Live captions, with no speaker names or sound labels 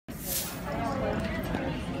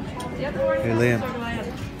Hey, Liam.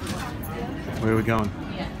 Where are we going?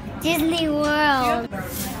 Disney World.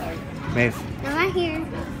 Maeve. I'm right here.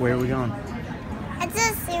 Where are we going? It's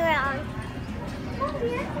Disney World.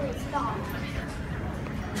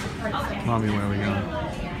 Mommy, where are we going?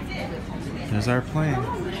 There's our plane.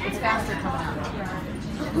 It's faster coming out.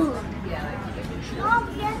 Mom,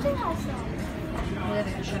 you have to have some. Yeah,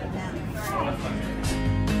 they can shut it down.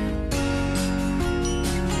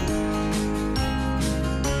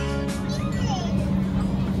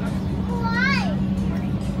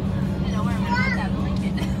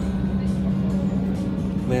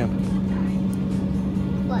 Liam.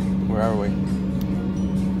 What? Where are we?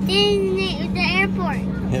 Disney, the airport.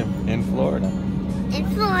 In Florida. In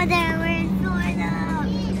Florida, we're in Florida.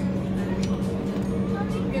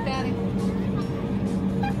 Good daddy.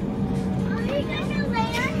 Are you gonna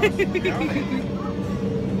land?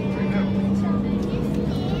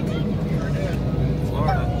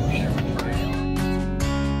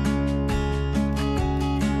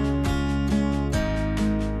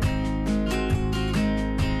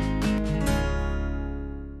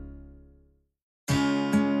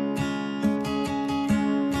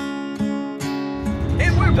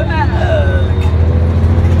 We're back!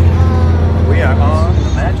 We are on the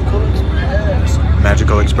Magical Express.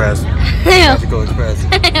 Magical Express. Magical Express.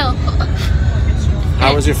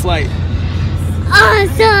 How was your flight?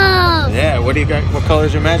 Awesome! Yeah, what do you got? What color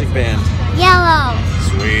is your magic band? Yellow.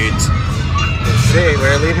 Sweet. Let's see,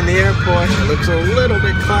 we're leaving the airport. It looks a little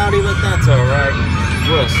bit cloudy, but that's alright.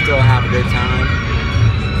 We'll still have a good time.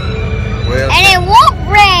 And it won't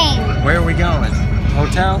rain! Where are we going?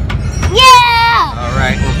 Hotel? Yeah!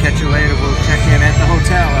 Alright, we'll catch you later. We'll check in at the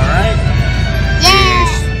hotel, alright? Yeah!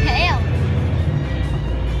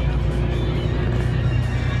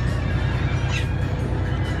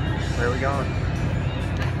 Where are we going?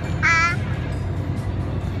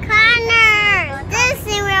 Connor!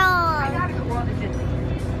 Disney World!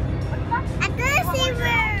 At Disney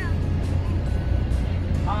World!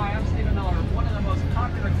 Hi, I'm Stephen Miller. One of the most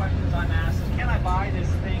popular questions I'm asked is, can I buy this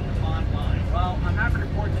thing online? Well, I'm happy to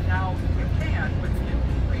report that now you can with the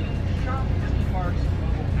free Shop Disney Parks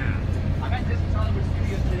mobile app. I'm at Disney's Hollywood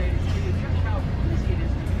Studios today to show you just how easy it is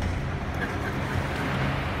to use.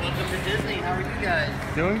 Welcome to Disney. How are you guys?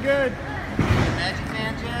 Doing good. Magic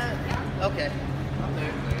Man yet? Okay. Oh, there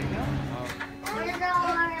you go.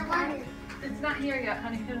 It's not here yet,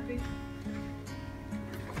 honey.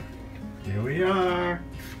 Here we are.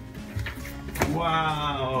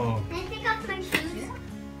 Wow. Can I take off my shoes?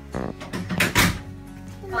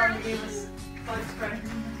 Mom gave us bug spray.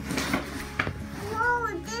 No,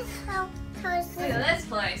 this house. Look at this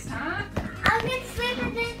place, huh? I'm gonna sleep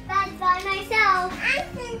in this bed by myself.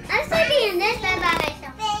 I'm sleeping in this bed by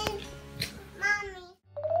myself. Mommy.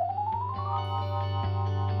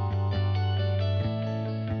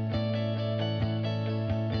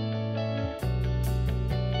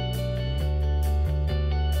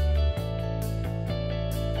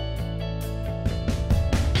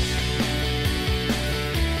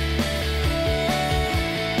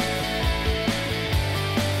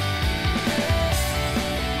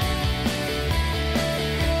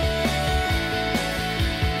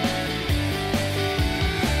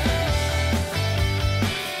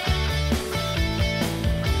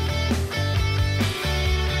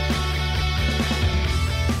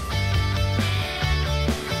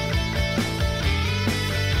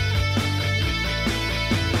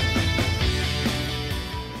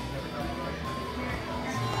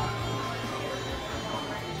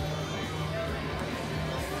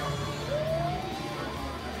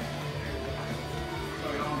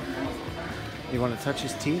 You want to touch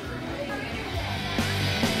his teeth?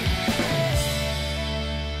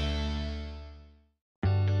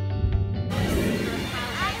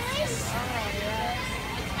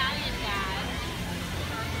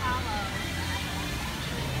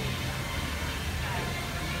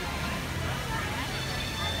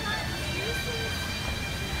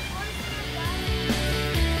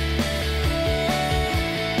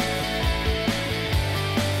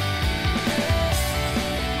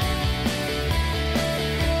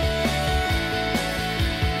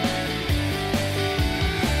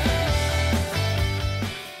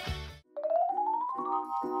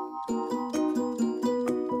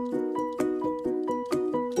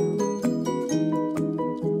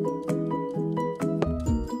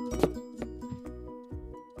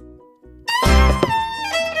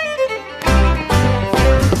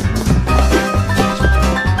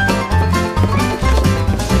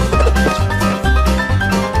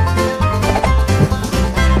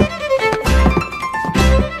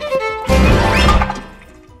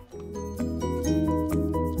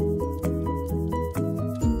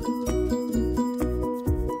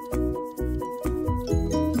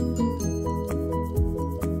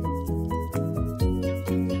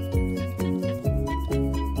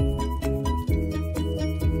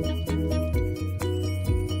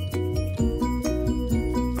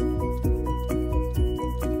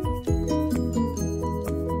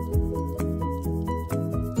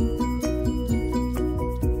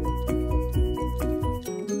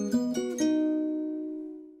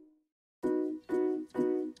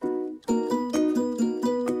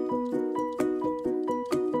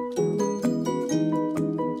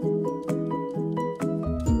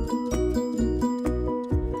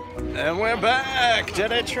 we're back.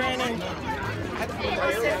 Jedi training.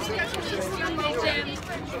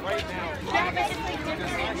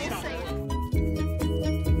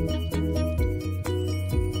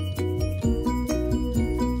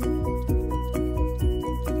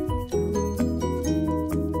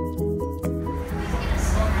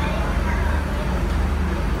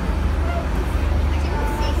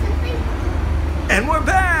 And we're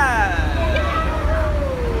back.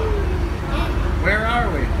 Where are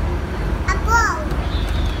we? A boat.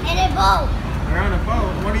 In a boat. We're on a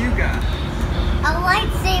boat. What do you got? A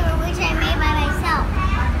lightsaber which I made by myself.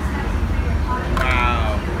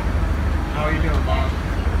 Wow. How are you doing, Mom?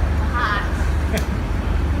 Hot.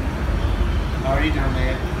 How are you doing,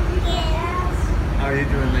 man? Yes. How are you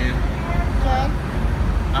doing, man? Good.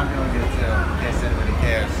 I'm doing good too, in case anybody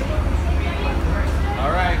cares.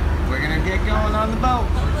 All right, we're gonna get going on the boat.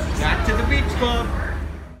 Back to the beach club.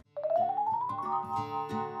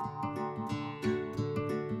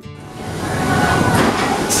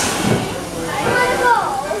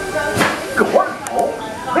 Good morning, folks.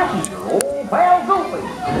 This is your old pal Goofy.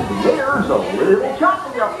 The air's a little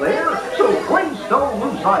choppy up there, so please don't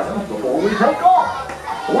lose items before we take off.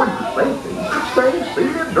 For your safety, stay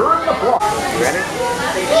seated during the flight. You ready?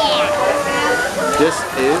 Yeah. This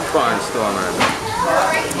is Barnstormer.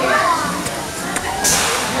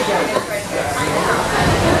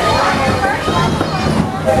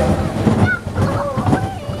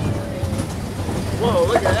 Whoa,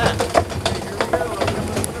 look at that.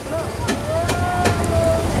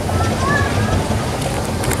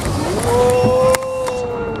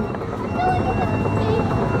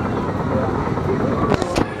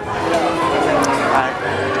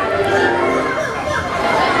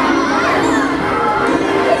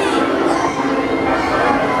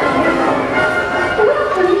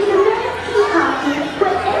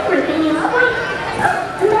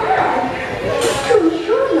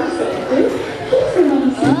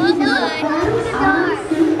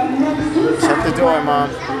 Shut the door, Mom.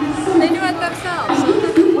 They do it themselves.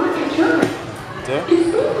 Do it?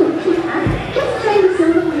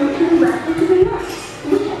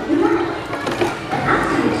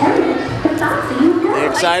 You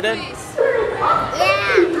excited?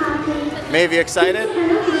 Yeah. Maeve, you excited?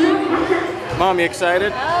 Mom, you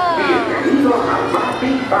excited?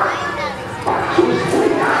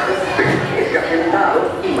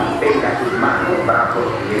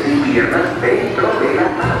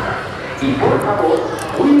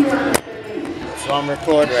 So I'm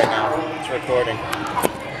recording right now. It's recording.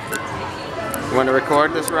 You want to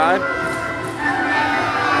record this ride?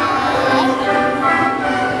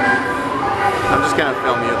 I'm just gonna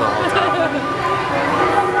film you the whole time.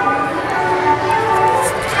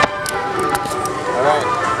 Alright,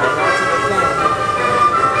 hang on to the thing.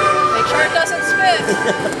 Make sure it doesn't spin.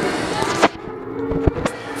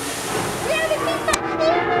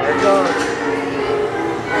 There it goes.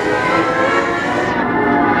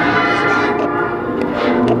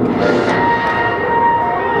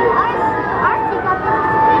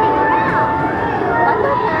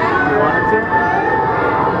 You wanted to?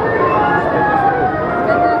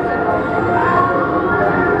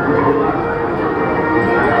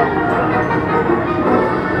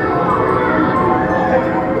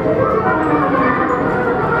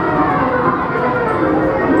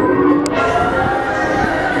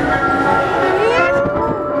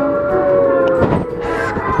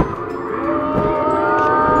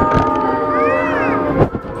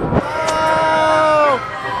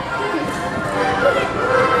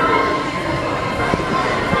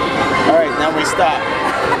 We stop.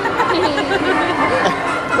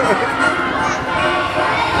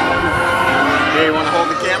 Hey, you want to hold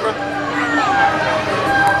the camera?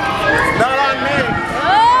 Not on me.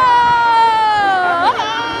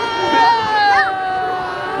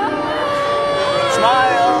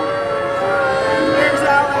 Smile. Here's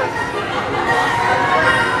Alice.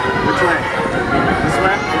 Which way? This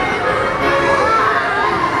way?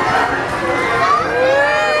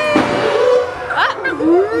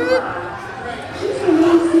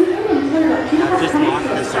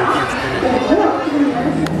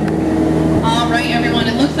 Alright everyone,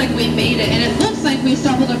 it looks like we made it, and it looks like we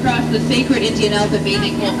stumbled across the sacred Indian elephant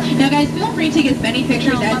bathing pool. Now guys, feel free to take as many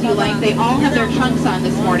pictures as you like. They all have their trunks on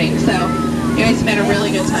this morning, so you guys had a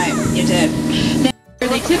really good time. You did. Now,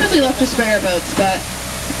 they typically love to spray our boats, but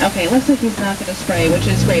okay, looks like he's not going to spray, which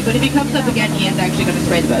is great. But if he comes up again, he is actually going to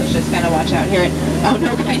spray the boats. Just kind of watch out here. Oh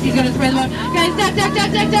no, guys, he's going to spray the boat. Guys, duck, duck, duck,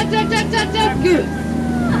 duck, duck, duck, duck, duck, duck, goose.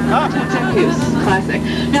 Duck, duck, goose. Classic.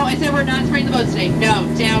 No, I said we're not spraying the boats today. No,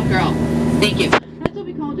 down, girl. Thank you. That's what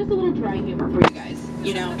we call just a little dry humor for you guys.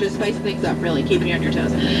 You know, just spice things up, really, keeping you on your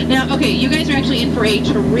toes. Now, okay, you guys are actually in for a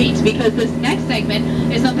treat because this next segment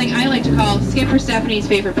is something I like to call Skipper Stephanie's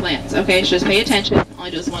favorite plants. Okay, so just pay attention.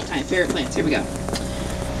 Only do this one time. Favorite plants. Here we go.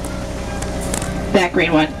 That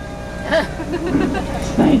green one.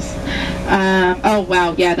 That's nice. Oh,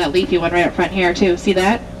 wow, yeah, that leafy one right up front here, too. See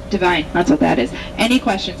that? Divine. That's what that is. Any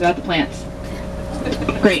questions about the plants?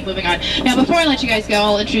 Great, moving on. Now, before I let you guys go,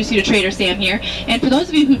 I'll introduce you to Trader Sam here. And for those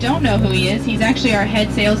of you who don't know who he is, he's actually our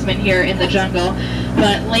head salesman here in the jungle.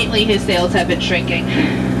 But lately, his sales have been shrinking.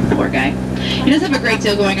 Poor guy. He does have a great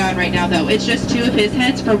deal going on right now, though. It's just 2 of his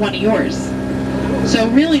heads for 1 of yours. So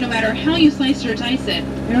really, no matter how you slice or dice it,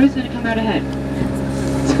 you're always going to come out ahead.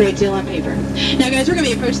 It's a great deal on paper. Now, guys, we're going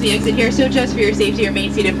to be approaching the exit here, so just for your safety,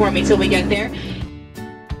 remain seated for me till we get there.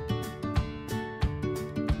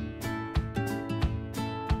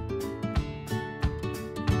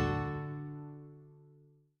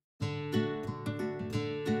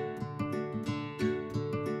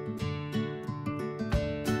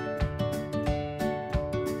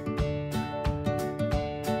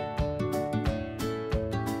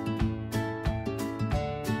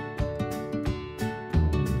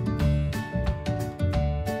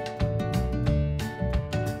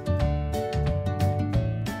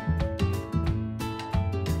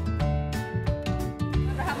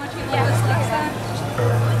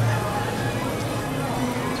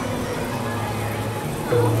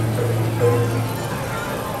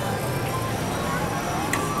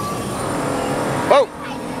 Whoa!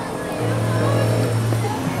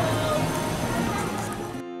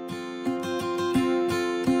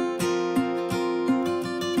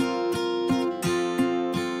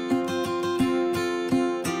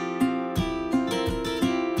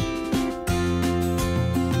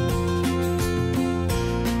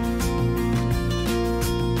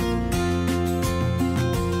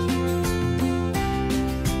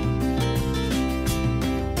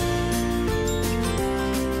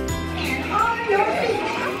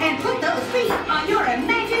 And put those feet on your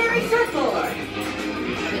imaginary surfboard.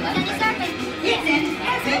 It's an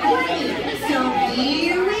epic wave. So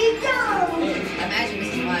here we go. Imagine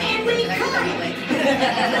this is why. And we come.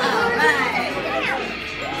 All right.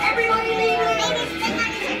 Everybody leave it.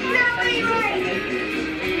 Now leave it.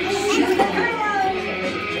 Shoot the pillow.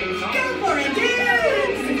 Go for it,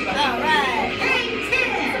 dudes. All right. Hang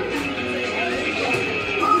 10.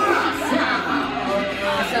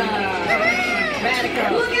 Awesome. Radical.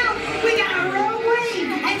 Look out! We got a road wave,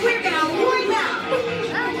 and we're gonna wipe out!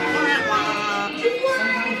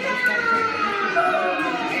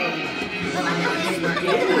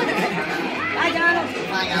 I got him!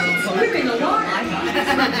 We're in the water!